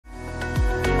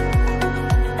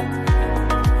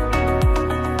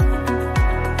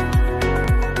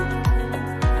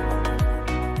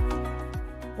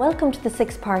Welcome to the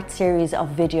 6-part series of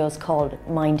videos called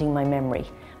Minding My Memory.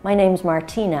 My name's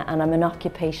Martina and I'm an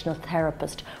occupational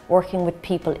therapist working with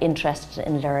people interested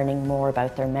in learning more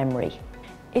about their memory.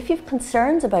 If you've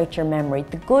concerns about your memory,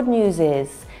 the good news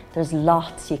is there's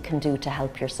lots you can do to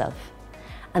help yourself.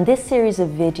 And this series of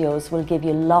videos will give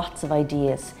you lots of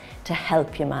ideas to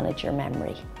help you manage your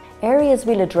memory. Areas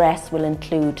we'll address will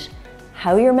include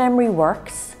how your memory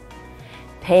works,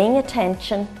 paying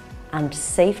attention and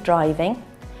safe driving,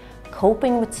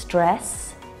 coping with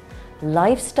stress,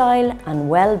 lifestyle and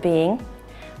well-being,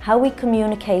 how we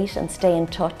communicate and stay in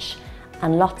touch,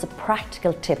 and lots of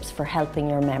practical tips for helping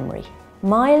your memory.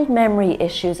 Mild memory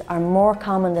issues are more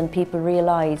common than people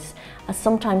realise, as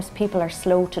sometimes people are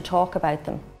slow to talk about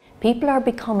them. People are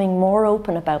becoming more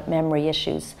open about memory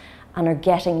issues and are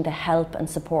getting the help and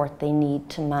support they need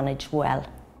to manage well.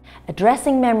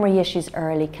 Addressing memory issues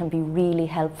early can be really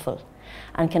helpful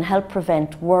and can help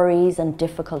prevent worries and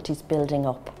difficulties building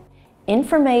up.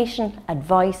 Information,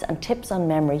 advice and tips on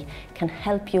memory can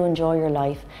help you enjoy your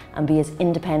life and be as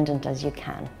independent as you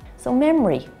can. So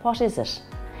memory, what is it?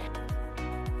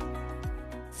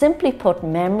 Simply put,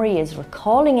 memory is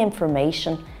recalling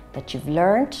information that you've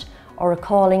learnt or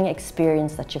recalling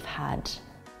experience that you've had.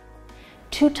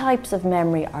 Two types of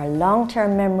memory are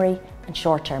long-term memory and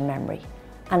short-term memory.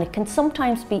 And it can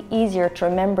sometimes be easier to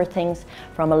remember things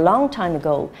from a long time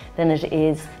ago than it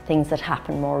is things that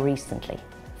happen more recently.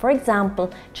 For example,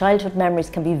 childhood memories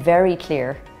can be very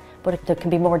clear, but there can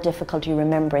be more difficulty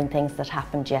remembering things that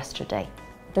happened yesterday.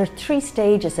 There are 3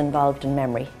 stages involved in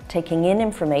memory: taking in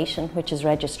information, which is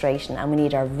registration, and we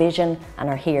need our vision and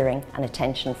our hearing and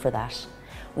attention for that.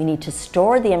 We need to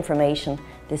store the information,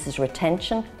 this is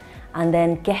retention, and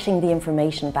then getting the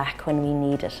information back when we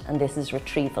need it, and this is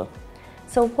retrieval.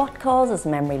 So what causes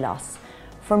memory loss?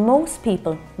 For most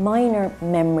people, minor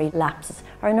memory lapses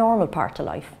are a normal part of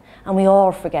life, and we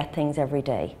all forget things every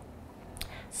day.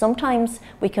 Sometimes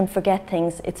we can forget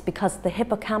things, it's because the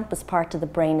hippocampus part of the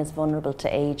brain is vulnerable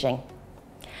to aging.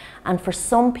 And for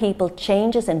some people,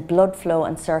 changes in blood flow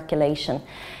and circulation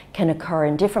can occur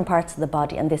in different parts of the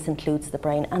body, and this includes the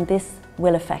brain, and this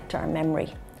will affect our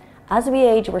memory. As we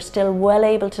age, we're still well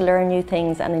able to learn new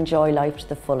things and enjoy life to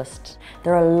the fullest.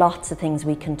 There are lots of things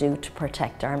we can do to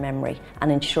protect our memory and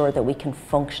ensure that we can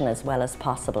function as well as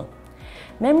possible.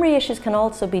 Memory issues can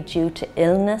also be due to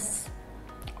illness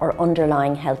or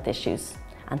underlying health issues,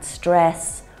 and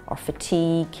stress or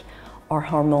fatigue or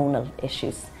hormonal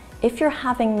issues. If you're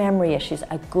having memory issues,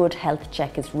 a good health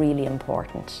check is really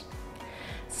important.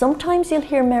 Sometimes you'll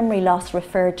hear memory loss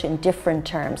referred to in different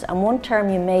terms, and one term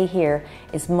you may hear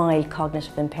is mild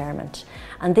cognitive impairment.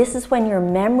 And this is when your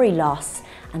memory loss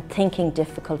and thinking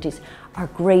difficulties are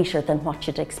greater than what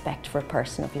you'd expect for a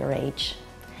person of your age.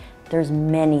 There's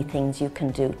many things you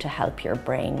can do to help your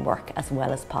brain work as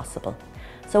well as possible.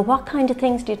 So what kind of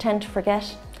things do you tend to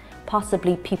forget?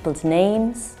 Possibly people's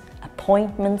names,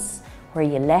 appointments, where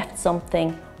you left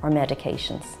something, or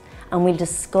medications. And we'll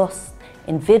discuss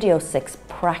in video 6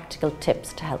 practical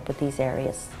tips to help with these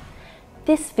areas.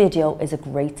 This video is a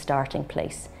great starting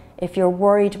place. If you're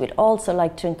worried, we'd also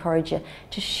like to encourage you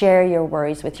to share your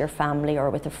worries with your family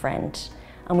or with a friend,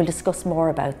 and we'll discuss more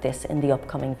about this in the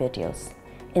upcoming videos.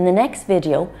 In the next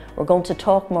video, we're going to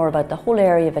talk more about the whole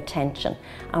area of attention,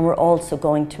 and we're also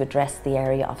going to address the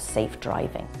area of safe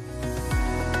driving.